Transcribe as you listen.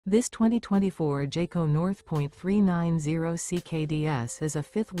This 2024 Jayco North Point 390 CKDS is a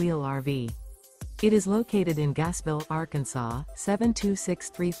fifth-wheel RV. It is located in Gassville, Arkansas,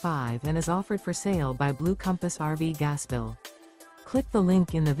 72635 and is offered for sale by Blue Compass RV Gassville. Click the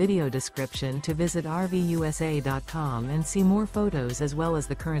link in the video description to visit RVUSA.com and see more photos as well as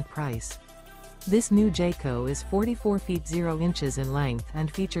the current price. This new Jayco is 44 feet 0 inches in length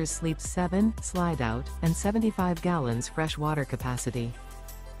and features sleeps 7, slide-out, and 75 gallons fresh water capacity.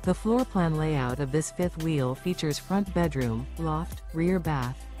 The floor plan layout of this fifth wheel features front bedroom, loft, rear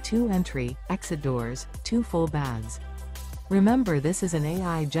bath, 2 entry, exit doors, 2 full baths. Remember, this is an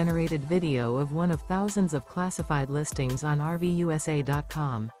AI-generated video of one of thousands of classified listings on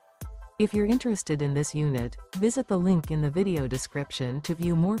RVUSA.com. If you're interested in this unit, visit the link in the video description to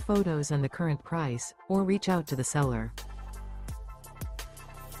view more photos and the current price, or reach out to the seller.